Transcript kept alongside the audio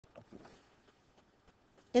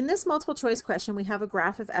In this multiple choice question, we have a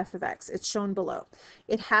graph of f of x. It's shown below.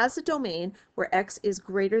 It has a domain where x is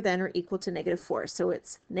greater than or equal to -4. So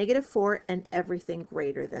it's -4 and everything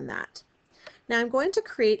greater than that. Now I'm going to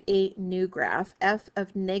create a new graph, f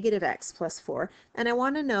of -x plus 4, and I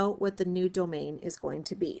want to know what the new domain is going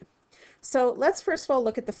to be. So let's first of all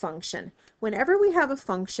look at the function. Whenever we have a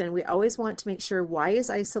function, we always want to make sure y is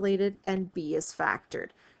isolated and b is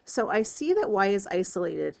factored. So I see that y is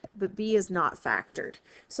isolated, but b is not factored.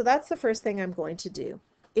 So that's the first thing I'm going to do.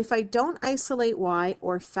 If I don't isolate y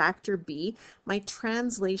or factor b, my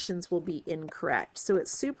translations will be incorrect. So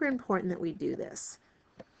it's super important that we do this.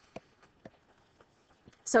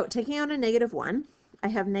 So taking out a -1, I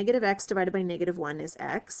have -x divided by -1 is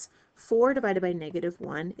x. 4 divided by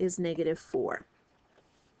 -1 is -4.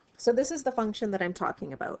 So this is the function that I'm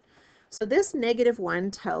talking about. So this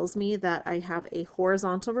 -1 tells me that I have a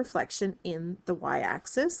horizontal reflection in the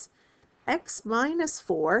y-axis. X minus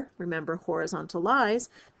 4, remember horizontal lies,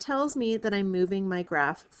 tells me that I'm moving my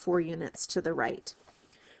graph 4 units to the right.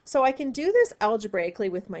 So I can do this algebraically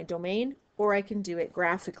with my domain, or I can do it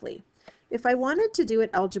graphically. If I wanted to do it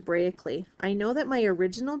algebraically, I know that my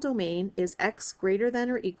original domain is x greater than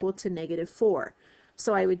or equal to -4.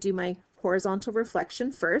 So I would do my horizontal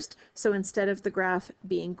reflection first. So instead of the graph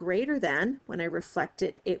being greater than, when I reflect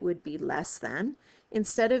it, it would be less than.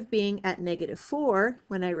 Instead of being at -4,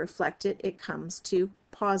 when I reflect it, it comes to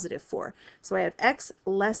 +4. So I have x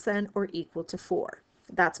less than or equal to 4.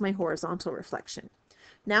 That's my horizontal reflection.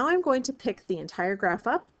 Now I'm going to pick the entire graph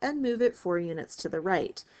up and move it 4 units to the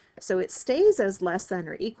right. So it stays as less than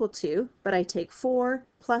or equal to, but I take 4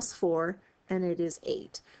 plus 4 and it is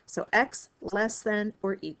 8. So x less than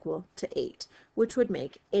or equal to 8, which would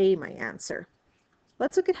make A my answer.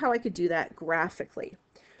 Let's look at how I could do that graphically.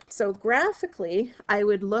 So graphically, I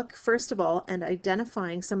would look first of all and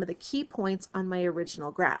identifying some of the key points on my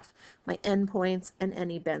original graph, my endpoints and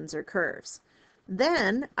any bends or curves.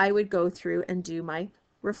 Then I would go through and do my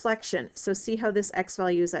reflection. So see how this x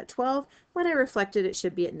value is at 12? When I reflect it, it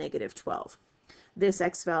should be at -12. This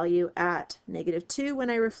x value at -2, when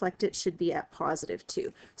I reflect it, should be at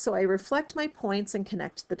 +2. So I reflect my points and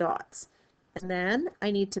connect the dots. And then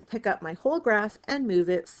I need to pick up my whole graph and move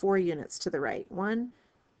it 4 units to the right. 1,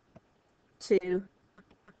 2,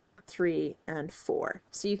 3, and 4.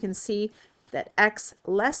 So you can see that x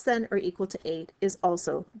less than or equal to 8 is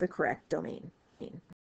also the correct domain.